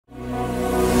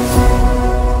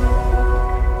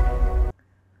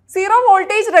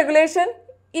voltage regulation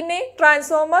in a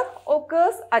transformer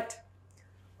occurs at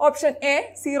option A,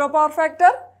 0 power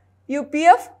factor,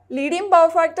 UPF, leading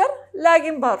power factor,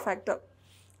 lagging power factor.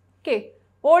 Okay,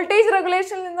 voltage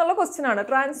regulation ninnulla question aanu,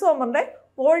 transformer inde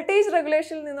voltage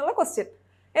regulation ninnulla question.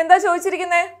 Endha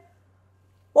choichirikkune?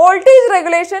 Voltage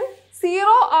regulation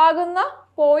 0 ആകുന്ന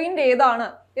point ഏതാണ്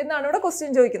എന്നാണ് ഇവിടെ question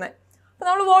ചോദിക്കുന്നത്. അപ്പോൾ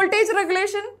നമ്മൾ voltage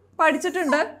regulation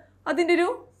പഠിച്ചിട്ടുണ്ട്, അതിൻ്റെ ഒരു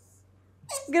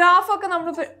ഗ്രാഫ് ഒക്കെ നമ്മൾ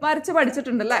വരച്ച്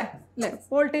പഠിച്ചിട്ടുണ്ട് അല്ലേ?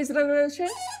 Voltage regulation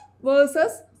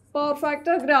versus power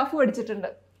factor graph പഠിച്ചിട്ടുണ്ട്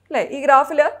അല്ലേ? ഈ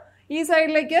ഗ്രാഫിൽ ഈ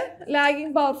സൈഡിലേക്ക്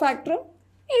ലാഗിങ് പവർ ഫാക്ടറും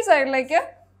ഈ സൈഡിലേക്ക്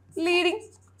ലീഡിങ്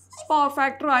പവർ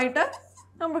ഫാക്ടറും ആയിട്ട്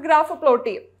നമ്മൾ ഗ്രാഫ് പ്ലോട്ട്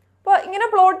ചെയ്യും. അപ്പോൾ ഇങ്ങനെ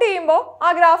പ്ലോട്ട് ചെയ്യുമ്പോൾ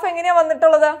ആ ഗ്രാഫ് എങ്ങനെയാണ്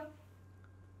വന്നിട്ടുള്ളത്?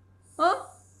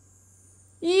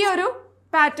 ഈ ഒരു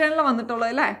പാറ്റേണിൽ വന്നിട്ടുള്ളത്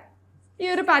അല്ലേ? ഈ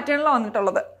ഒരു പാറ്റേണിലാണ്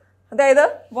വന്നിട്ടുള്ളത്. അതായത്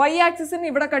വൈ ആക്സിസിന്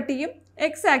ഇവിടെ കട്ട് ചെയ്യും,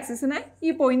 എക്സ് ആക്സിസിനെ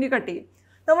ഈ പോയിന്റ് കട്ട് ചെയ്യും.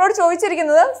 നമ്മളോട്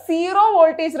ചോദിച്ചിരിക്കുന്നത് 0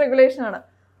 വോൾട്ടേജ് റെഗുലേഷൻ ആണ്.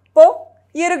 അപ്പോൾ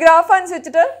ഈ ഒരു ഗ്രാഫ്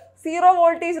അനുസരിച്ചിട്ട് 0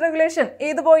 വോൾട്ടേജ് റെഗുലേഷൻ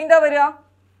ഏത് പോയിന്റാണ് വരിക?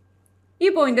 ഈ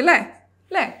പോയിന്റ്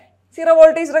അല്ലേ? 0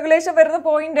 വോൾട്ടേജ് റെഗുലേഷൻ വരുന്ന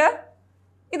പോയിന്റ്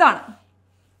ഇതാണ്.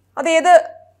 അത് ഏത്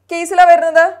കേസിലാണ്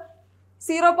വരുന്നത്?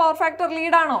 0 പവർ ഫാക്ടർ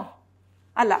ലീഡാണോ?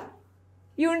 അല്ല.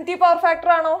 യൂണിറ്റി പവർ ഫാക്ടർ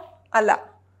ആണോ? അല്ല.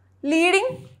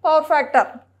 Leading power factor,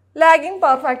 lagging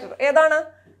power factor ഏതാണ്?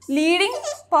 ലീഡിങ്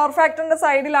പവർ ഫാക്ടറിന്റെ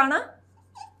സൈഡിലാണ്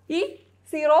ഈ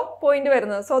 0 പോയിന്റ്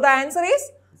വരുന്നത്. So the answer is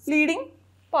leading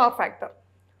power factor.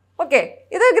 Okay,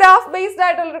 ഇത് ഗ്രാഫ് ബേസ്ഡ്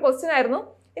ആയിട്ടുള്ളൊരു ക്വസ്റ്റ്യൻ ആയിരുന്നു.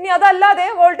 ഇനി അതല്ലാതെ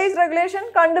വോൾട്ടേജ് റെഗുലേഷൻ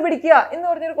കണ്ടുപിടിക്കുക എന്ന്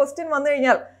പറഞ്ഞൊരു ക്വസ്റ്റ്യൻ വന്നു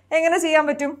കഴിഞ്ഞാൽ എങ്ങനെ ചെയ്യാൻ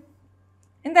പറ്റും?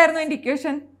 എന്തായിരുന്നു അതിൻ്റെ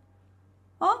equation?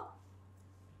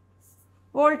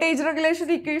 Voltage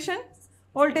regulation equation,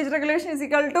 voltage regulation is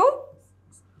equal to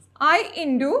I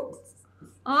into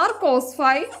R cos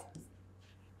phi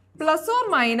plus or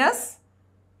minus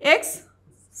X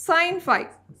sin phi.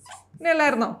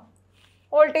 ഇതല്ലായിരുന്നോ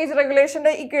voltage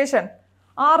റെഗുലേഷൻ്റെ equation?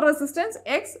 R resistance,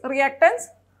 X reactance,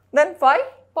 then phi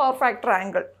power factor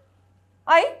angle,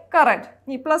 I current.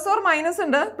 ഈ plus or minus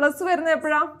ഉണ്ട്. Plus വരുന്നത്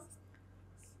എപ്പോഴാണ്?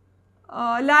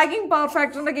 Lagging power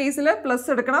ഫാക്ടറിൻ്റെ കേസിൽ plus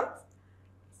എടുക്കണം,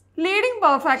 leading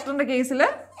power ഫാക്ടറിൻ്റെ കേസിൽ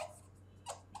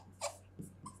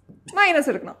minus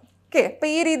എടുക്കണം. Okay, അപ്പോൾ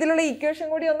ഈ രീതിയിലുള്ള ഇക്വേഷൻ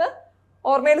കൂടി ഒന്ന്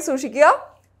ഓർമ്മയിൽ സൂക്ഷിക്കുക.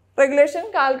 റെഗുലേഷൻ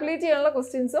കാൽക്കുലേറ്റ് ചെയ്യാനുള്ള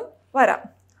ക്വസ്റ്റ്യൻസും വരാം.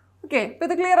 ഓക്കെ, അപ്പോൾ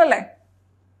ഇത് ക്ലിയർ അല്ലേ?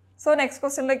 സോ നെക്സ്റ്റ്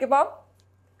ക്വസ്റ്റ്യനിലേക്ക് പോകാം.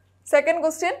 Second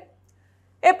question,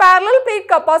 A parallel plate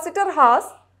capacitor has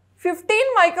 15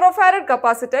 microfarad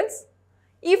capacitance.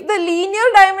 If the linear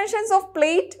dimensions of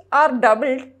plate are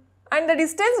doubled and the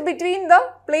distance between the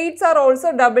plates are also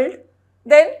doubled,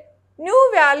 then new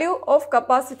value of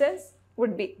capacitance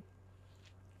would be.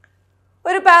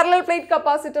 ഒരു parallel plate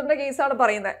കപ്പാസിറ്ററിൻ്റെ കേസാണ്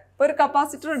പറയുന്നത്. ഇപ്പോൾ ഒരു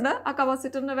capacitor ഉണ്ട്, ആ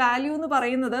കപ്പാസിറ്ററിൻ്റെ value എന്ന്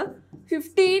പറയുന്നത്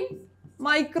 15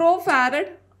 microfarad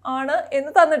ആണ്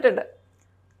എന്ന് തന്നിട്ടുണ്ട്.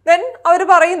 ദെൻ അവർ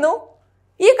പറയുന്നു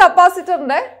ഈ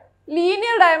കപ്പാസിറ്ററിൻ്റെ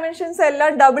ലീനിയർ ഡയമെൻഷൻസ്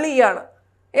എല്ലാം ഡബിൾ ചെയ്യാണ്.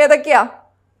 ഏതൊക്കെയാ?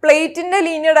 പ്ലേറ്റിൻ്റെ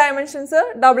ലീനിയർ ഡയമെൻഷൻസ്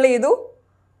ഡബിൾ ചെയ്തു,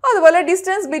 അതുപോലെ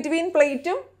ഡിസ്റ്റൻസ് ബിറ്റ്വീൻ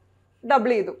പ്ലേറ്റും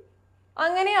ഡബിൾ ചെയ്തു.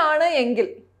 അങ്ങനെയാണ്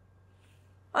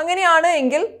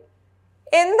എങ്കിൽ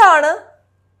എന്താണ്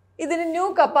ഇതിന് ന്യൂ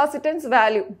കപ്പാസിറ്റൻസ്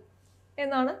വാല്യൂ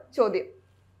എന്നാണ് ചോദ്യം.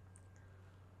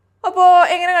 അപ്പോൾ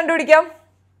എങ്ങനെ കണ്ടുപിടിക്കാം?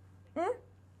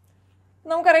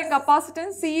 നമുക്കറിയാം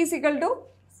capacitance C is equal to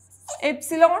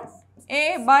epsilon A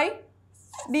by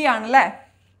D ആണല്ലേ?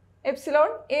 എപ്സിലോൺ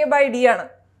A by D ആണ്.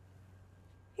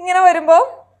 ഇങ്ങനെ വരുമ്പോൾ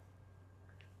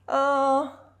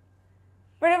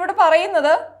ഇവിടെ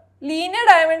പറയുന്നത് ലീനിയർ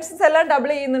ഡയമെൻഷൻസ് എല്ലാം ഡബിൾ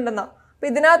ചെയ്യുന്നുണ്ടെന്നാണ്. അപ്പോൾ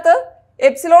ഇതിനകത്ത്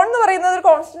എപ്സിലോൺ എന്ന് പറയുന്നത് ഒരു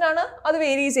കോൺസ്റ്റന്റ് ആണ്, അത്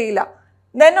വേരി ചെയ്യില്ല.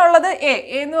 ദെൻ ഉള്ളത് എ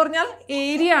എന്ന് പറഞ്ഞാൽ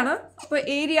ഏരിയ ആണ്. അപ്പോൾ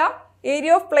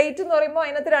ഏരിയ ഓഫ് പ്ലേറ്റ് എന്ന് പറയുമ്പോൾ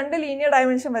അതിനകത്ത് 2 ലീനിയർ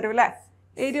ഡയമെൻഷൻ വരും അല്ലേ?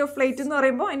 ഏരിയ ഓഫ് പ്ലേറ്റ് എന്ന്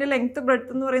പറയുമ്പോൾ അതിൻ്റെ ലെങ്ത്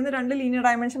ബ്രെഡ്ത്ത് എന്ന് പറയുന്നത് 2 ലീനിയർ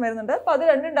ഡയമെൻഷൻ വരുന്നുണ്ട്. അപ്പോൾ അത്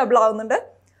രണ്ടും ഡബിൾ ആവുന്നുണ്ട്.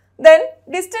 ദെൻ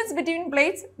ഡിസ്റ്റൻസ് ബിറ്റ്വീൻ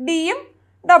പ്ലേറ്റ്സ് ഡിയും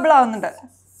ഡബിൾ ആവുന്നുണ്ട്.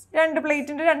 2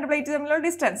 പ്ലേറ്റ് തമ്മിലുള്ള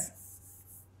ഡിസ്റ്റൻസ്.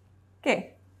 ഓക്കെ,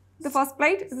 ഇത് ഫസ്റ്റ്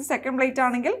പ്ലേറ്റ്, ഇത് സെക്കൻഡ് പ്ലേറ്റ്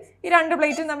ആണെങ്കിൽ ഈ 2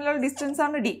 പ്ലേറ്റും തമ്മിലുള്ള ഡിസ്റ്റൻസ്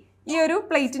ആണ് ഡി. ഈ ഒരു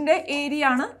പ്ലേറ്റിൻ്റെ ഏരിയ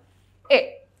ആണ് എ.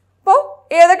 അപ്പോൾ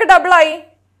ഏതൊക്കെ ഡബിളായി?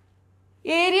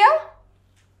 Area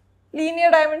linear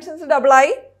dimensions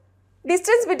ഡബിളായി,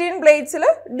 distance between പ്ലേറ്റ്സിൽ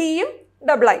ഡിയും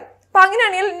ഡബിളായി. അപ്പോൾ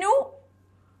അങ്ങനെയാണെങ്കിൽ ന്യൂ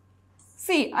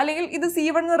സി അല്ലെങ്കിൽ ഇത്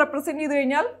C1 എന്ന് റെപ്രസെൻറ്റ് ചെയ്ത്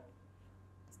കഴിഞ്ഞാൽ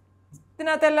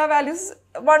ഇതിനകത്ത് എല്ലാ വാല്യൂസ്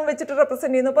 1 വെച്ചിട്ട്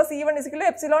റെപ്രസെൻറ്റ് ചെയ്യുന്നു. അപ്പോൾ C1 is equal to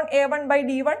epsilon A1 by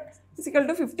D1 is equal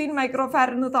to 15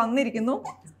 microfarad എന്ന് തന്നിരിക്കുന്നു.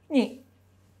 ഇനി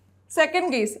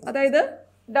സെക്കൻഡ് കേസ്, അതായത്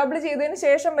ഡബിൾ ചെയ്തതിന്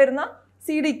ശേഷം വരുന്ന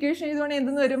സിയുടെ ഇക്വേഷൻ ഇതുകൊണ്ട്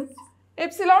എന്തെന്ന് വരും?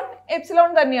 എപ്സിലോൺ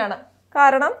തന്നെയാണ്.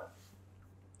 കാരണം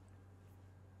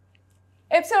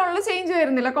എപ്സിലോണിൽ ചേഞ്ച്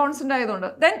വരുന്നില്ല, കോൺസ്റ്റന്റ് ആയതുകൊണ്ട്.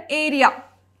 ദെൻ ഏരിയ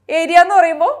എന്ന്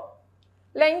പറയുമ്പോൾ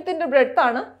ലെങ്ത്തിൻ്റെ ബ്രെഡ്ത്ത്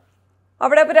ആണ്.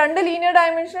 അവിടെ അപ്പോൾ രണ്ട് ലീനിയർ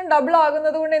ഡയമെൻഷനും ഡബിൾ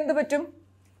ആകുന്നത് കൊണ്ട് എന്ത് പറ്റും?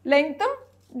 ലെങ്ത്തും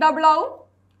ഡബിൾ ആവും,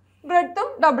 ബ്രെഡ്ത്തും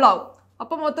ഡബിൾ ആവും.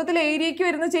 അപ്പോൾ മൊത്തത്തിൽ ഏരിയയ്ക്ക്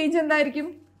വരുന്ന ചേഞ്ച് എന്തായിരിക്കും?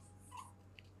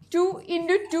 2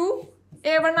 × 2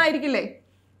 A1 ആയിരിക്കില്ലേ?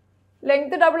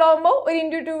 ലെങ്ത് ഡബിൾ ആകുമ്പോൾ ഒരു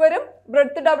 × 2 വരും,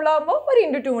 ബ്രെഡ്ത്ത് ഡബിൾ ആകുമ്പോൾ ഒരു ×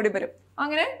 2 കൂടി വരും.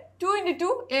 അങ്ങനെ 2 ×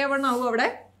 2 A1 ആവും അവിടെ.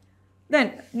 Then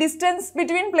distance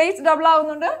between plates double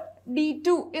ആവുന്നുണ്ട്.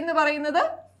 D2 എന്ന് പറയുന്നത്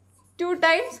 2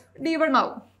 ടൈംസ് D1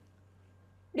 ആവും.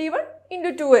 D1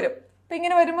 × 2 വരും. അപ്പോൾ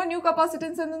ഇങ്ങനെ വരുമ്പോൾ ന്യൂ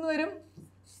കപ്പാസിറ്റൻസ് എന്തെന്ന് വരും?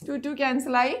 2 2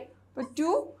 ക്യാൻസലായി. അപ്പോൾ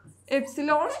 2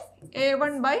 എപ്സിലോൺ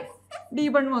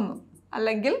A1/D1 വന്നു.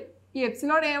 അല്ലെങ്കിൽ ഈ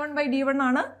എപ്സിലോൺ A1/D1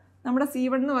 ആണ് നമ്മുടെ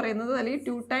C1 എന്ന് പറയുന്നത്. അല്ലെങ്കിൽ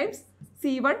 2 ടൈംസ്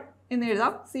C1 എന്ന്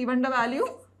എഴുതാം. C1ൻ്റെ വാല്യൂ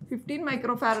 15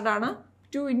 മൈക്രോ ഫാരഡ് ആണ്.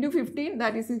 2 × 15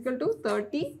 that is equal to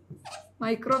 30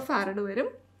 micro farad വരും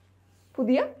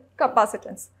പുതിയ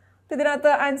കപ്പാസിറ്റൻസ്. അപ്പോൾ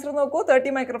ഇതിനകത്ത് ആൻസർ നോക്കൂ,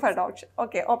 30 micro farad option.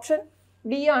 Okay, option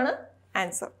D ആണ്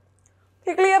ആൻസർ.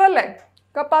 ക്ലിയർ അല്ലേ?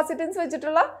 കപ്പാസിറ്റൻസ്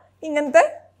വെച്ചിട്ടുള്ള ഇങ്ങനത്തെ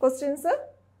ക്വസ്റ്റ്യൻസ്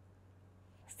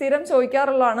സ്ഥിരം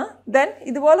ചോദിക്കാറുള്ളതാണ്. ദെൻ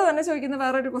ഇതുപോലെ തന്നെ ചോദിക്കുന്ന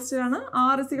വേറൊരു ക്വസ്റ്റ്യൻ ആണ്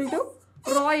R =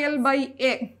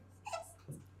 ρL/A.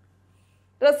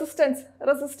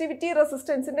 റെസിസ്റ്റിവിറ്റി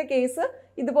റെസിസ്റ്റൻസിൻ്റെ കേസ്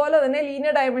ഇതുപോലെ തന്നെ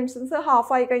ലീനിയർ ഡയമെൻഷൻസ്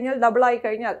ഹാഫ് ആയി കഴിഞ്ഞാൽ ഡബിൾ ആയി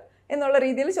കഴിഞ്ഞാൽ എന്നുള്ള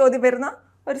രീതിയിൽ ചോദ്യം വരുന്ന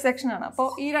ഒരു സെക്ഷനാണ്. അപ്പോൾ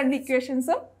ഈ രണ്ട്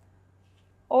ഇക്വേഷൻസും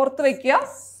ഓർത്ത് വയ്ക്കുക,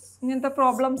 ഇങ്ങനത്തെ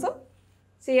പ്രോബ്ലംസും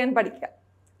ചെയ്യാൻ പഠിക്കുക.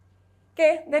 ഓക്കെ,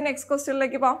 ദെൻ നെക്സ്റ്റ്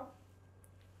ക്വസ്റ്റ്യനിലേക്ക് പോകാം.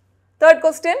 Third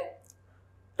question,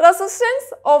 resistance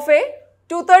of A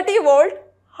 230 volt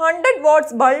 100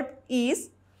 watts bulb is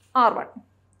R1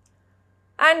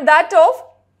 and that of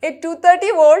a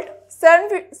 230 volt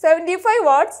 75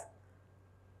 watts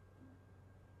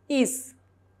is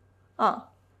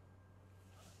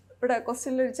ഇവിടെ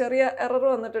ക്വസ്റ്റ്യനിൽ ഒരു ചെറിയ എറർ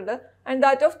വന്നിട്ടുണ്ട്. and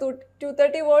that of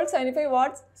 230 volt 75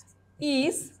 watts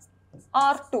is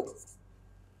R2.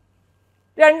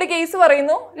 രണ്ട് കേസ്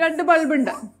പറയുന്നു, രണ്ട് ബൾബ്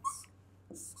ഉണ്ട്.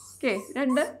 ഓക്കെ,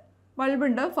 രണ്ട് ബൾബ്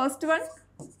ഉണ്ട്. ഫസ്റ്റ് വൺ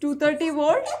 230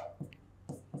 volt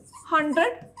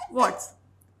 100 watts,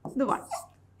 ഇത് വൺ.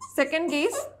 സെക്കൻഡ്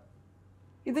കേസ്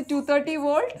ഇത് 230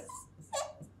 volt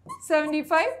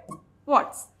 75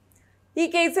 watts. ഈ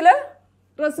കേസിൽ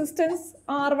റെസിസ്റ്റൻസ്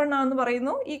R1 ആണെന്ന്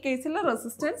പറയുന്നു, ഈ കേസിൽ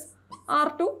റെസിസ്റ്റൻസ്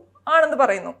R2 ആണെന്ന്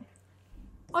പറയുന്നു.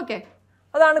 ഓക്കെ,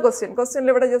 അതാണ് ക്വസ്റ്റ്യൻ.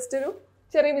 ക്വസ്റ്റ്യനിൽ ഇവിടെ ജസ്റ്റ് ഒരു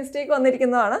ചെറിയ മിസ്റ്റേക്ക്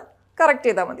വന്നിരിക്കുന്നതാണ്, കറക്റ്റ്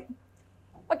ചെയ്താൽ മതി.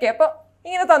 ഓക്കെ, അപ്പോൾ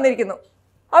ഇങ്ങനെ തന്നിരിക്കുന്നു.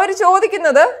 അവർ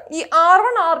ചോദിക്കുന്നത് ഈ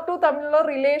R1 R2 തമ്മിലുള്ള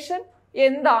റിലേഷൻ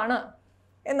എന്താണ്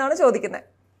എന്നാണ് ചോദിക്കുന്നത്.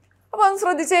 അപ്പോൾ ഒന്ന്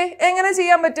ശ്രദ്ധിച്ചേ, എങ്ങനെ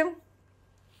ചെയ്യാൻ പറ്റും?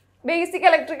 ബേസിക്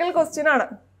ഇലക്ട്രിക്കൽ ക്വസ്റ്റ്യൻ ആണ്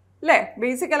അല്ലേ?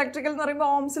 ബേസിക് ഇലക്ട്രിക്കൽ എന്ന് പറയുമ്പോൾ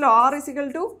ഓംസിലോ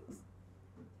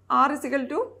R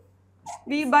 =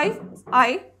 V/I,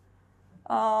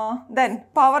 then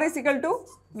power =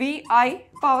 VI,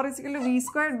 power =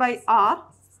 V²/R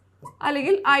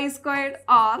അല്ലെങ്കിൽ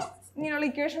I²R. ഇങ്ങനെയുള്ള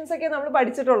ഇക്വേഷൻസ് ഒക്കെ നമ്മൾ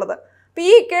പഠിച്ചിട്ടുള്ളത്. അപ്പോൾ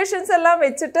ഈ ഇക്വേഷൻസ് എല്ലാം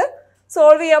വെച്ചിട്ട്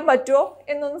സോൾവ് ചെയ്യാൻ പറ്റുമോ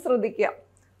എന്നൊന്ന് ശ്രദ്ധിക്കുക.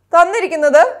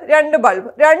 തന്നിരിക്കുന്നത് രണ്ട് ബൾബ്,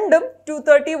 രണ്ടും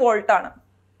 230 വോൾട്ട് ആണ്.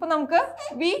 അപ്പോൾ നമുക്ക്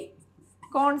V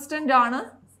കോൺസ്റ്റന്റ് ആണ്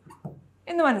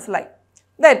എന്ന് മനസ്സിലായി.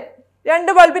 ദെൻ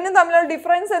രണ്ട് ബൾബിനും തമ്മിലുള്ള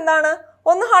ഡിഫറൻസ് എന്താണ്?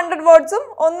 ഒന്ന് 100 വാട്ട്സും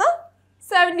ഒന്ന്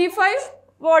 75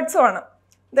 വാട്ട്സും ആണ്.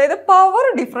 അതായത് പവർ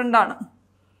ഡിഫറെൻ്റ് ആണ്.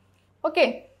 ഓക്കെ,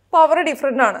 പവർ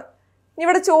ഡിഫറെൻ്റ് ആണ്.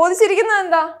 ഇവിടെ ചോദിച്ചിരിക്കുന്നത്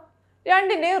എന്താ?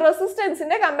 രണ്ടിൻ്റെയും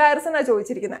റെസിസ്റ്റൻസിൻ്റെ കമ്പാരിസനാണ്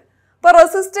ചോദിച്ചിരിക്കുന്നത്. അപ്പോൾ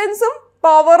റെസിസ്റ്റൻസും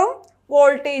പവറും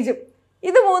വോൾട്ടേജും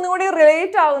ഇത് മൂന്നും കൂടി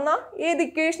റിലേറ്റ് ആവുന്ന ഏത്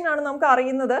ഇക്വേഷനാണ് നമുക്ക്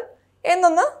അറിയുന്നത്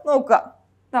എന്നൊന്ന് നോക്കുക.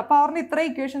 പവറിന് ഇത്ര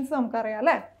ഇക്വേഷൻസ് നമുക്കറിയാം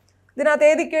അല്ലേ? ഇതിനകത്ത്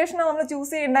ഏത് ഇക്വേഷനാണ് നമ്മൾ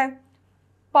ചൂസ് ചെയ്യേണ്ടത്?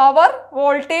 പവർ,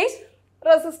 വോൾട്ടേജ്,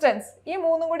 റെസിസ്റ്റൻസ്, ഈ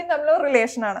മൂന്നും കൂടി തമ്മിലുള്ള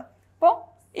റിലേഷനാണ്. അപ്പോൾ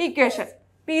ഈ ഇക്വേഷൻ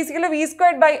P =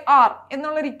 V²/R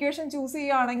എന്നുള്ളൊരു ഇക്വേഷൻ ചൂസ്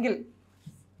ചെയ്യുകയാണെങ്കിൽ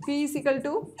P =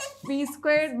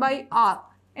 V²/R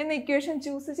എന്ന ഇക്വേഷൻ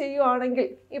ചൂസ് ചെയ്യുവാണെങ്കിൽ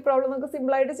ഈ പ്രോബ്ലം നമുക്ക്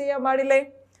സിമ്പിളായിട്ട് ചെയ്യാൻ പാടില്ലേ?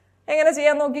 എങ്ങനെ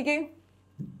ചെയ്യാൻ നോക്കിക്കേ.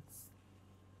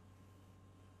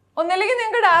 ഒന്നില്ലെങ്കിൽ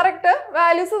നിങ്ങൾക്ക് ഡയറക്റ്റ്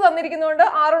വാല്യൂസ് തന്നിരിക്കുന്നതുകൊണ്ട്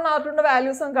R1 R2ൻ്റെ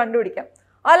വാല്യൂസ് കണ്ടുപിടിക്കാം,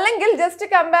 അല്ലെങ്കിൽ ജസ്റ്റ്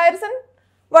കമ്പാരിസൺ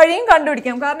വഴിയും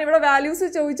കണ്ടുപിടിക്കാം. കാരണം ഇവിടെ വാല്യൂസ്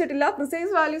ചോദിച്ചിട്ടില്ല,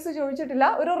 പ്രിസൈസ് വാല്യൂസ് ചോദിച്ചിട്ടില്ല,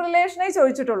 ഒരു റിലേഷനേ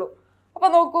ചോദിച്ചിട്ടുള്ളൂ.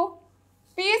 അപ്പോൾ നോക്കൂ,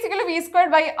 P =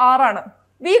 V²/R ആണ്.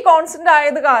 V കോൺസ്റ്റന്റ്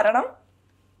ആയത് കാരണം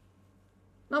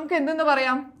നമുക്ക് എന്തെന്ന്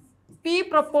പറയാം? P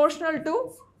പ്രൊപ്പോർഷണൽ ടു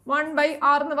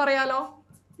 1/R എന്ന് പറയാലോ.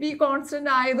 V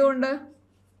കോൺസ്റ്റന്റ് ആയതുകൊണ്ട്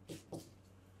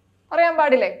പറയാൻ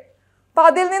പാടില്ലേ? അപ്പം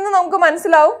അതിൽ നിന്ന് നമുക്ക്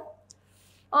മനസ്സിലാവും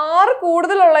R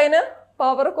കൂടുതലുള്ളതിന്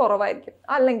പവർ കുറവായിരിക്കും,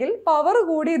 അല്ലെങ്കിൽ പവർ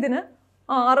കൂടിയതിന്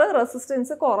R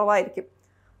റെസിസ്റ്റൻസ് കുറവായിരിക്കും.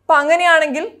 അപ്പം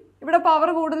അങ്ങനെയാണെങ്കിൽ ഇവിടെ പവർ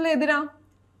കൂടുതൽ ഏതിനാ?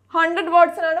 100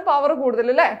 വാട്ട്സിനാണ് പവർ കൂടുതൽ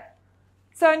അല്ലേ?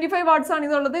 75 വാട്ട്സ് ആണ്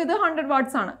ഇതുള്ളത്, ഇത് 100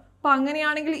 വാട്ട്സ് ആണ്. അപ്പം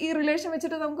അങ്ങനെയാണെങ്കിൽ ഈ റിലേഷൻ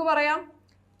വെച്ചിട്ട് നമുക്ക് പറയാം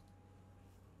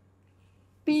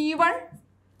P1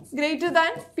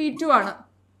 > P2 ആണ്.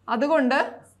 അതുകൊണ്ട്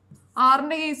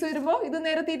ആറിൻ്റെ കേസ് വരുമ്പോൾ ഇത്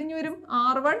നേരെ തിരിഞ്ഞു വരും.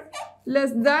 R1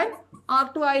 ലെസ് ദാൻ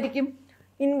R2 ആയിരിക്കും.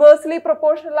 ഇൻവേഴ്സ്ലി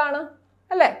പ്രൊപ്പോർഷണൽ ആണ്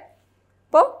അല്ലേ?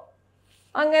 അപ്പോൾ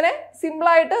അങ്ങനെ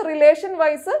സിമ്പിളായിട്ട് റിലേഷൻ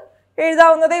വൈസ്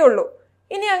എഴുതാവുന്നതേ ഉള്ളൂ.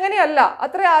 ഇനി അങ്ങനെയല്ല,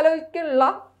 അത്ര ആലോചിക്കാനുള്ള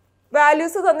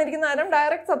വാല്യൂസ് തന്നിരിക്കുന്ന നേരം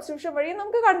ഡയറക്റ്റ് സബ്സ്റ്റിറ്റ്യൂഷൻ വഴി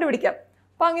നമുക്ക് കണ്ടുപിടിക്കാം.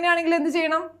 അപ്പോൾ അങ്ങനെയാണെങ്കിൽ എന്ത്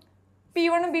ചെയ്യണം?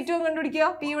 P1 ഉം P2 ഉം കണ്ടുപിടിക്കുക.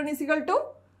 P1 =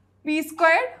 V²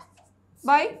 /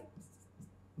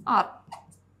 R.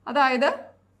 അതായത്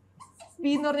V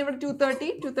എന്ന് പറഞ്ഞാൽ ഇവിടെ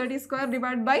 230²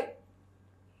 ഡിവൈഡ് ബൈ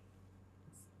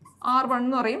R1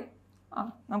 എന്ന് പറയും.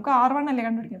 നമുക്ക് R1 അല്ലേ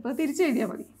കണ്ടുപിടിക്കാം, അപ്പോൾ തിരിച്ച് എഴുതിയാൽ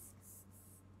മതി.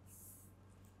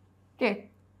 ഓക്കെ,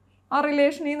 ആ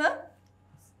റിലേഷനിൽ നിന്ന്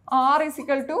R =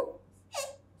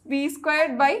 V²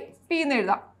 / P എന്ന്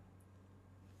എഴുതാം.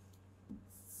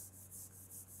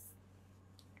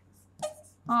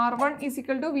 R1 =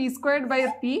 V² /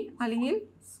 P അല്ലെങ്കിൽ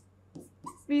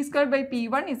V² /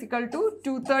 P1 =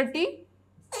 230²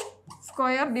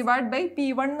 divide by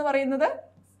P1 എന്ന് പറയുന്നത്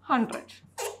 100.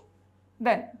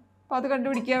 ദെൻ അപ്പോൾ അത്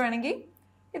കണ്ടുപിടിക്കുക വേണമെങ്കിൽ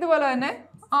ഇതുപോലെ തന്നെ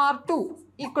R2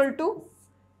 =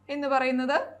 എന്ന്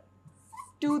പറയുന്നത്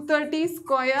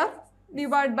 230²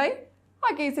 ഡിവൈഡ് ബൈ ആ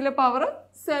കേസിലെ പവർ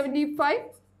 75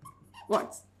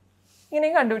 വാട്ട്സ്.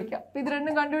 ഇങ്ങനെയും കണ്ടുപിടിക്കാം. അപ്പോൾ ഇത്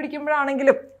രണ്ടും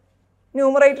കണ്ടുപിടിക്കുമ്പോഴാണെങ്കിലും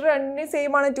ന്യൂമറേറ്റർ രണ്ടിനും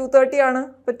സെയിം ആണ്, 230 ആണ്.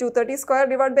 അപ്പോൾ 230²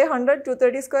 ഡിവൈഡ് ബൈ 100,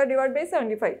 230² ഡിവൈഡ് ബൈ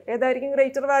 75. ഏതായിരിക്കും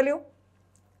ഗ്രേറ്റർ വാല്യൂ?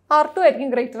 R2 ആയിരിക്കും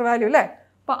ഗ്രേറ്റർ വാല്യൂ അല്ലേ?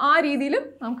 അപ്പോൾ ആ രീതിയിലും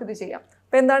നമുക്കിത് ചെയ്യാം.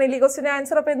 അപ്പോൾ എന്താണ് ഈ ക്വസ്റ്റിൻ്റെ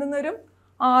ആൻസർ? അപ്പോൾ എന്തെന്ന് വരും?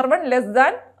 R1 ലെസ്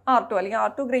ദാൻ R2 അല്ലെങ്കിൽ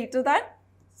R2 greater than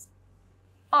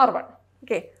R1.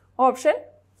 Okay, option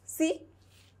C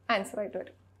answer ആയിട്ട്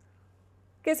വരും.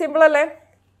 ഓക്കെ, സിമ്പിൾ അല്ലേ?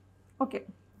 Okay,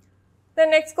 then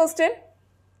next question.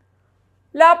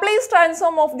 Laplace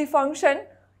transform of the function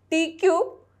t³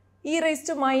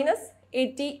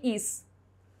 e⁻⁻at is.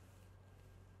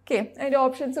 Okay, അതിൻ്റെ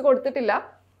ഓപ്ഷൻസ് കൊടുത്തിട്ടില്ല.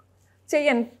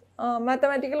 ചെയ്യാൻ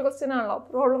മാത്തമാറ്റിക്കൽ ക്വസ്റ്റ്യൻ ആണല്ലോ,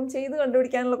 പ്രോബ്ലം ചെയ്ത്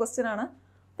കണ്ടുപിടിക്കാനുള്ള ക്വസ്റ്റ്യൻ ആണ്.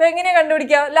 അപ്പോൾ എങ്ങനെയാണ്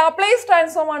കണ്ടുപിടിക്കുക? ലാപ്ലേസ്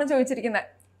ട്രാൻസ്ഫോം ആണ് ചോദിച്ചിരിക്കുന്നത്.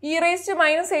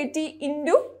 e⁻⁻at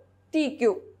into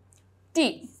t³.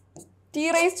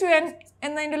 t⁻n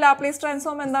എന്നതിൻ്റെ ലാപ്ലേസ്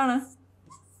ട്രാൻസ്ഫോം എന്താണ്?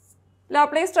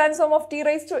 ലാപ്ലേസ് ട്രാൻസ്ഫോം ഓഫ്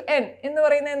t⁻n എന്ന്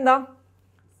പറയുന്നത് എന്താ?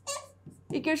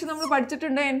 ഇക്വേഷൻ നമ്മൾ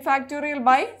പഠിച്ചിട്ടുണ്ട്, n⁴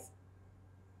 ബൈ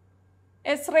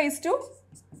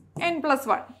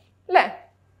s⁻n+1 അല്ലേ?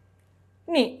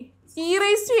 ഇനി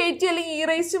e⁻at അല്ലെങ്കിൽ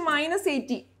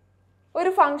e⁻⁻at ഒരു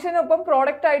ഫംഗ്ഷനൊപ്പം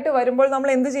പ്രോഡക്റ്റ് ആയിട്ട് വരുമ്പോൾ നമ്മൾ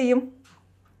എന്ത് ചെയ്യും?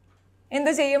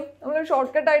 നമ്മൾ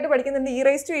ഷോർട്ട് കട്ട് ആയിട്ട് പഠിക്കുന്നുണ്ട്.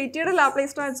 e⁻at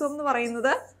ലാപ്ലേസ് ട്രാൻസ്ഫോം എന്ന്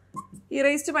പറയുന്നത്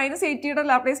e⁻⁻at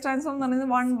ലാപ്ലേസ് ട്രാൻസ്ഫോം എന്ന് പറയുന്നത്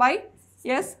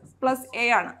 1/s+a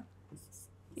ആണ്.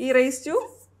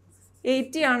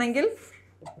 e⁻at ആണെങ്കിൽ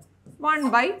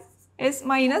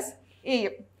 1/s-a.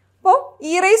 അപ്പോൾ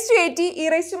e⁻at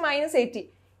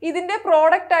ഇതിൻ്റെ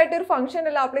പ്രോഡക്റ്റ് ആയിട്ട് ഒരു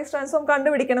ഫംഗ്ഷൻ്റെ ലാപ്ലേസ് ട്രാൻസ്ഫോം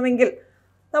കണ്ടുപിടിക്കണമെങ്കിൽ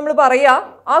നമ്മൾ പറയുക,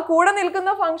 ആ കൂടെ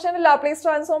നിൽക്കുന്ന ഫംഗ്ഷൻ്റെ ലാപ്ലേസ്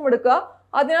ട്രാൻസ്ഫോം എടുക്കുക,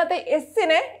 അതിനകത്ത്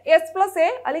എസിനെ s+a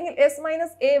അല്ലെങ്കിൽ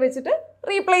s-a വെച്ചിട്ട്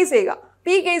റീപ്ലേസ് ചെയ്യുക.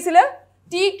 ഈ കേസിൽ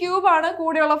t³ ആണ്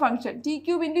കൂടെയുള്ള ഫംഗ്ഷൻ. t³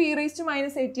 ×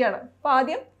 e⁻⁻at ആണ്. അപ്പോൾ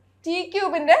ആദ്യം t³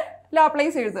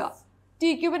 ലാപ്ലേസ് എഴുതുക.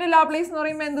 t³ ലാപ്ലേസ് എന്ന്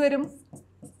പറയുമ്പോൾ എന്ത് വരും?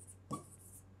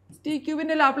 t³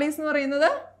 ലാപ്ലേസ് എന്ന് പറയുന്നത്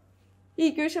ഈ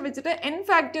ഇക്വേഷൻ വെച്ചിട്ട് n⁴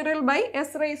 ബൈ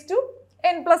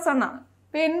s⁻n+1 ആണ്.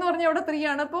 അപ്പോൾ n എന്ന് പറഞ്ഞാൽ ഇവിടെ 3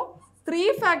 ആണ്. അപ്പോൾ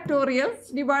 3⁴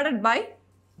 ഡിവൈഡഡ് ബൈ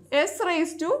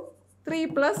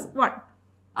s⁻3+1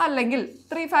 അല്ലെങ്കിൽ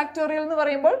 3⁴ എന്ന്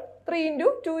പറയുമ്പോൾ 3 ×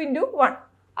 2 × 1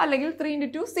 അല്ലെങ്കിൽ 3 ×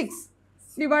 2 6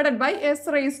 ഡിവൈഡഡ് ബൈ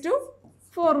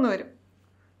s⁻4 എന്ന് വരും.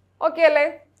 ഓക്കെ അല്ലേ?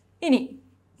 ഇനി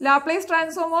Laplace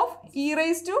transform of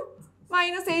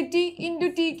e⁻⁻at into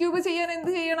t³ ചെയ്യാൻ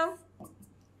എന്ത് ചെയ്യണം?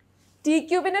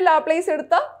 t³ ലാപ്ലേസ്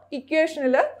എടുത്ത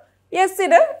ഇക്വേഷനിൽ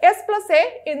എസിന് s+a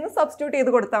എന്ന് സബ്സ്റ്റിറ്റ്യൂട്ട്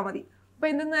ചെയ്ത് കൊടുത്താൽ മതി. അപ്പോൾ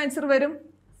എന്തെന്ന് ആൻസർ വരും?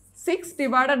 6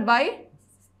 ഡിവൈഡഡ് ബൈ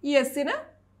ഈ എസിന്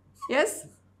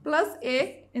s+a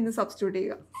എന്ന് സബ്സ്റ്റിറ്റ്യൂട്ട്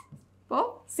ചെയ്യുക. അപ്പോൾ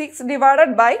 6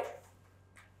 ഡിവൈഡഡ് ബൈ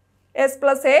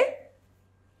s+a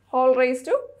 ⁴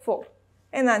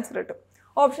 എന്ന ആൻസർ കിട്ടും.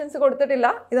 ഓപ്ഷൻസ് കൊടുത്തിട്ടില്ല,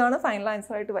 ഇതാണ് ഫൈനൽ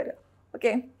ആൻസർ ആയിട്ട് വരിക.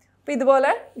 ഓക്കെ, അപ്പോൾ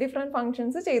ഇതുപോലെ ഡിഫറെൻറ്റ്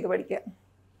ഫങ്ഷൻസ് ചെയ്ത് പഠിക്കുക.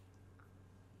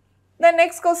 Then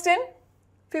next question,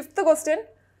 5th question.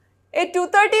 A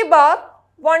 230 bar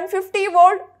 150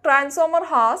 volt transformer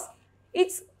has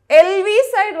its LV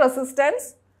side resistance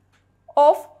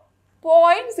of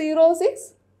 0.06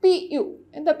 pu.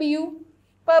 And the pu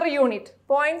per unit,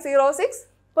 0.06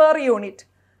 per unit.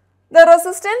 The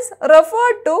resistance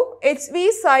referred to HV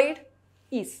side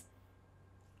is.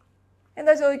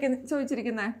 എന്താ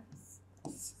ചോദിച്ചിരിക്കുന്നത്?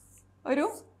 ഒരു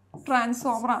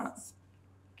transformer ആണ്.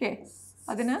 Okay,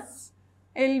 അതിന്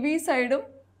LV സൈഡും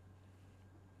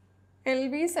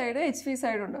HV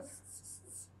സൈഡും ഉണ്ട്.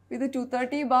 ഇത്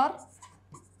 230 bar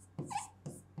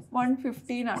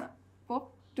 115 ആണ്. അപ്പോൾ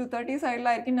 230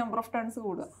 സൈഡിലായിരിക്കും നമ്പർ ഓഫ് ടേൺസ്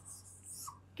കൂടുക.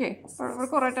 ഓക്കെ, ഇവിടെ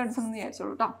കുറേ ടേൺസ് എന്ന്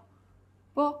വിചാരിച്ചോളൂ കേട്ടോ.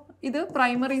 അപ്പോൾ ഇത്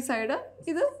പ്രൈമറി സൈഡ്,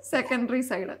 ഇത് secondary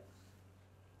side.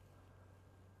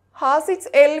 Has it's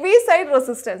LV side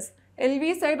resistance. LV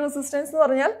side resistance എന്ന്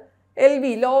പറഞ്ഞാൽ LV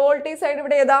ലോ വോൾട്ടേജ് സൈഡ്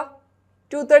ഇവിടെ ഏതാ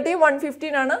 230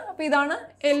 115 ആണ്. അപ്പോൾ ഇതാണ്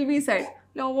LV side,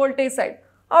 low voltage side.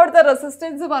 അവിടുത്തെ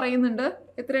റെസിസ്റ്റൻസ് പറയുന്നുണ്ട്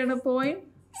എത്രയാണ്?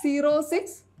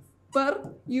 0.06 per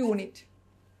unit.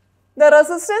 The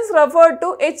resistance referred to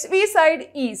HV side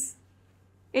is.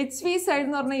 HV side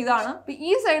എന്ന് പറഞ്ഞാൽ ഇതാണ്. അപ്പോൾ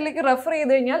ഈ സൈഡിലേക്ക് റെഫർ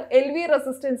ചെയ്ത് കഴിഞ്ഞാൽ LV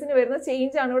റെസിസ്റ്റൻസിന് വരുന്ന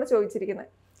ചേഞ്ച് ആണ് ഇവിടെ ചോദിച്ചിരിക്കുന്നത്.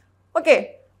 ഓക്കെ,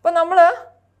 അപ്പോൾ നമ്മൾ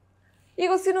ഈ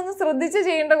ക്വസ്റ്റ്യൻ ഒന്ന് ശ്രദ്ധിച്ച്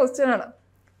ചെയ്യേണ്ട ക്വസ്റ്റ്യൻ ആണ്.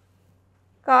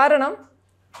 കാരണം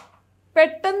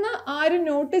പെട്ടെന്ന് ആരും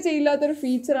നോട്ട് ചെയ്യില്ലാത്തൊരു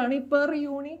ഫീച്ചറാണ് ഈ പെർ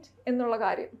യൂണിറ്റ് എന്നുള്ള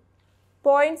കാര്യം.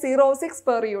 0.06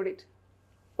 പെർ യൂണിറ്റ്.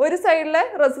 ഒരു സൈഡിലെ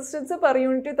റെസിസ്റ്റൻസ് പെർ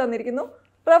യൂണിറ്റ് തന്നിരിക്കുന്നു.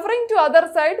 Referring to other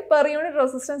side per unit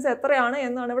resistance എത്രയാണ്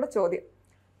എന്നാണ് ഇവിടെ ചോദ്യം.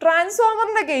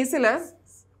 ട്രാൻസ്ഫോമറിൻ്റെ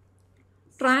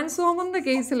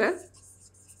കേസിൽ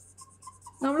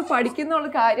നമ്മൾ പഠിക്കുന്ന ഒരു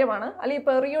കാര്യമാണ്, അല്ലെങ്കിൽ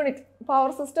per unit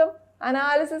power system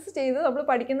analysis ചെയ്ത് നമ്മൾ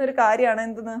പഠിക്കുന്ന ഒരു കാര്യമാണ്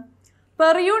എന്തെന്ന്,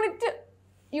 പെർ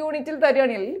യൂണിറ്റിൽ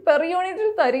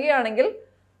തരികയാണെങ്കിൽ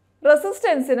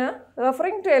റെസിസ്റ്റൻസിന്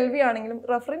റെഫറിങ് ടു LV ആണെങ്കിലും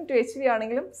റെഫറിങ് ടു HV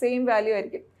ആണെങ്കിലും സെയിം വാല്യൂ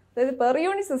ആയിരിക്കും. അതായത് പെർ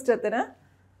യൂണിറ്റ് സിസ്റ്റത്തിന്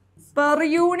പെർ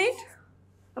യൂണിറ്റ്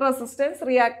റെസിസ്റ്റൻസ്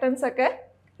റിയാക്ടൻസ് ഒക്കെ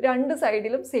രണ്ട്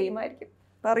സൈഡിലും സെയിം ആയിരിക്കും.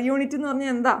 പെർ യൂണിറ്റ് എന്ന്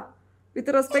പറഞ്ഞാൽ എന്താ?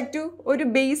 വിത്ത് റെസ്പെക്ട് ടു ഒരു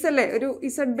ബേസ് അല്ലേ, ഒരു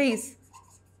Z base.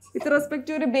 With respect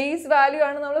to ഒരു ബേസ് വാല്യൂ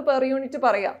ആണ് നമ്മൾ പെർ യൂണിറ്റ്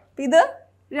പറയുക. അപ്പം ഇത്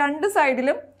രണ്ട്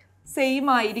സൈഡിലും സെയിം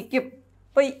ആയിരിക്കും.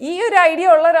 അപ്പോൾ ഈ ഒരു ഐഡിയ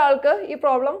ഉള്ള ഒരാൾക്ക് ഈ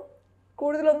പ്രോബ്ലം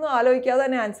കൂടുതലൊന്നും ആലോചിക്കാതെ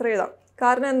തന്നെ ആൻസർ ചെയ്താം.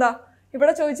 കാരണം എന്താ,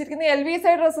 ഇവിടെ ചോദിച്ചിരിക്കുന്ന LV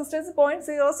side resistance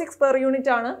 0.06 per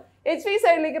unit ആണ്. HV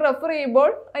സൈഡിലേക്ക് റെഫർ ചെയ്യുമ്പോൾ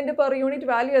അതിൻ്റെ പെർ യൂണിറ്റ്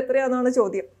വാല്യൂ എത്രയാണെന്നാണ്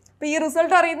ചോദ്യം. അപ്പോൾ ഈ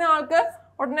റിസൾട്ട് അറിയുന്ന ആൾക്ക്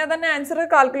ഉടനെ തന്നെ ആൻസർ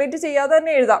കാൽക്കുലേറ്റ് ചെയ്യാതെ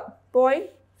തന്നെ എഴുതാം.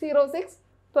 0.06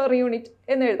 പെർ യൂണിറ്റ്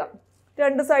എന്ന് എഴുതാം.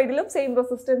 രണ്ട് സൈഡിലും സെയിം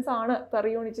റെസിസ്റ്റൻസ് ആണ് പെർ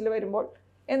യൂണിറ്റിൽ വരുമ്പോൾ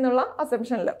എന്നുള്ള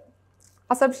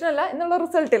അസംപ്ഷനല്ല എന്നുള്ള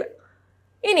റിസൾട്ടിൽ.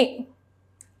 ഇനി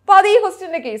അപ്പോൾ അത് ഈ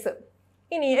ക്വസ്റ്റ്യൻ്റെ കേസ്.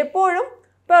 ഇനി എപ്പോഴും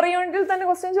പെർ യൂണിറ്റിൽ തന്നെ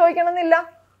ക്വസ്റ്റ്യൻ ചോദിക്കണമെന്നില്ല.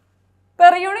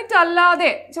 പെർ യൂണിറ്റ്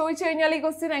അല്ലാതെ ചോദിച്ചു കഴിഞ്ഞാൽ ഈ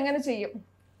ക്വസ്റ്റ്യൻ എങ്ങനെ ചെയ്യും?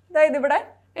 അതായത് ഇവിടെ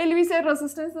LV സൈഡ്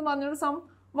റെസിസ്റ്റൻസ് എന്ന് പറഞ്ഞൊരു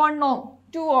 1 ohm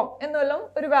 2 ohm എന്നെല്ലാം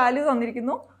ഒരു വാല്യൂ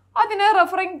തന്നിരിക്കുന്നു. അതിനെ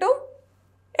റെഫറിങ് ടു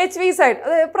HV സൈഡ്,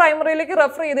 അതായത് പ്രൈമറിയിലേക്ക്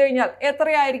റെഫർ ചെയ്ത് കഴിഞ്ഞാൽ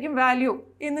എത്രയായിരിക്കും വാല്യൂ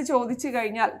എന്ന് ചോദിച്ചു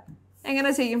കഴിഞ്ഞാൽ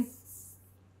എങ്ങനെ ചെയ്യും?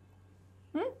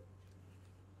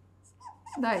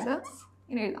 അതായത്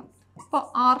ഇങ്ങനെ എഴുതാം. അപ്പോൾ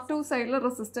R2 സൈഡിലെ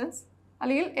റെസിസ്റ്റൻസ്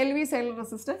അല്ലെങ്കിൽ LV സൈഡിലെ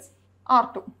റെസിസ്റ്റൻസ്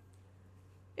R2,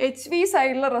 HV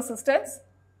സൈഡിലെ റെസിസ്റ്റൻസ്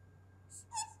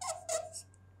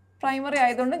പ്രൈമറി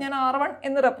ആയതുകൊണ്ട് ഞാൻ R1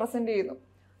 എന്ന് റെപ്രസെൻ്റ് ചെയ്യുന്നു.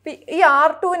 ഈ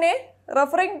R2നെ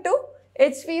referring to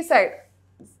HV side,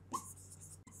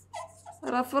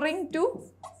 referring to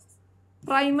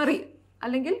primary,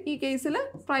 അല്ലെങ്കിൽ ഈ കേസിൽ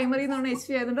പ്രൈമറി എന്ന് പറഞ്ഞാൽ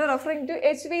HV ആയതുകൊണ്ട് റെഫറിങ് ടു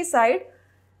HV സൈഡ്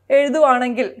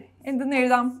എഴുതുവാണെങ്കിൽ എന്തെന്ന്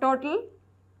എഴുതാം? Total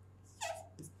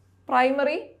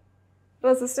primary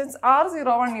resistance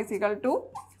R01 is equal to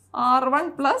R1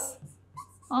 plus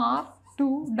R2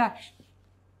 dash.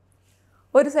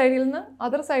 ഒരു സൈഡിൽ നിന്ന്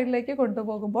അതർ സൈഡിലേക്ക്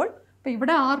കൊണ്ടുപോകുമ്പോൾ ഇപ്പോൾ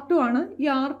ഇവിടെ R2 ആണ്. ഈ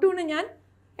R2നെ ഞാൻ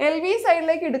LV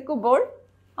സൈഡിലേക്ക് എടുക്കുമ്പോൾ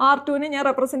R2നെ ഞാൻ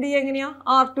റെപ്രസെൻ്റ് ചെയ്യുക എങ്ങനെയാണ്?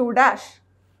 R2 dash.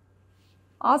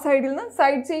 ആ സൈഡിൽ നിന്ന്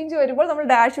സൈഡ് ചേഞ്ച് വരുമ്പോൾ നമ്മൾ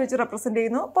ഡാഷ് വെച്ച് റെപ്രസെൻ്റ്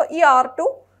ചെയ്യുന്നു. അപ്പോൾ ഈ R2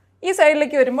 ഈ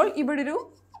സൈഡിലേക്ക് വരുമ്പോൾ ഇവിടെ ഒരു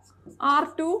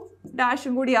R2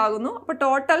 ഡാഷും കൂടി ആകുന്നു. അപ്പോൾ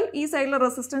ടോട്ടൽ ഈ സൈഡിലെ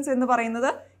റെസിസ്റ്റൻസ് എന്ന് പറയുന്നത്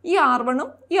ഈ R1ഉം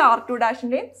ഈ R2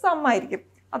 ഡാഷിൻ്റെയും സം ആയിരിക്കും.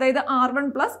 അതായത് R1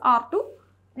 plus R2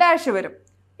 ഡാഷ് വരും.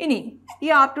 ഇനി ഈ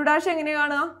R2 ഡാഷ് എങ്ങനെ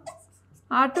കാണുക?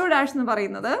 R2 ഡാഷ് എന്ന്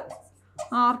പറയുന്നത്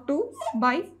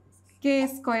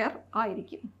R2/K²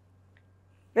 ആയിരിക്കും.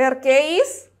 Where K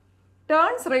is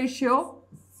turns ratio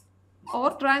or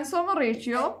transformer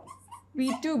ratio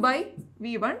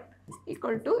V2/V1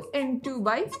 equal to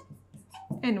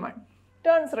N2/N1.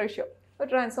 Turns ratio, ഒരു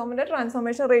ട്രാൻസ്ഫോമറിൻ്റെ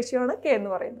ട്രാൻസ്ഫോർമേഷൻ റേഷ്യോ ആണ് K എന്ന്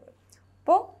പറയുന്നത്.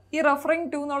 അപ്പോൾ ഈ റെഫറിങ്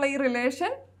ടു എന്നുള്ള ഈ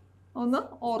റിലേഷൻ ഒന്ന്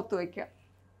ഓർത്ത് വയ്ക്കുക.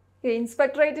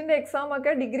 ഇൻസ്പെക്ടറേറ്റിൻ്റെ എക്സാം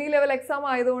ഒക്കെ ഡിഗ്രി ലെവൽ എക്സാം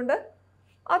ആയതുകൊണ്ട്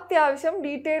അത്യാവശ്യം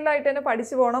ഡീറ്റെയിൽഡ് ആയിട്ട് തന്നെ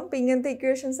പഠിച്ചു പോകണം. ഇപ്പം ഇങ്ങനത്തെ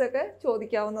ഇക്വേഷൻസ് ഒക്കെ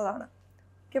ചോദിക്കാവുന്നതാണ്.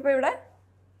 ഓക്കെ, അപ്പോൾ ഇവിടെ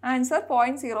ആൻസർ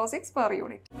 0.06 പെർ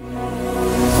യൂണിറ്റ്.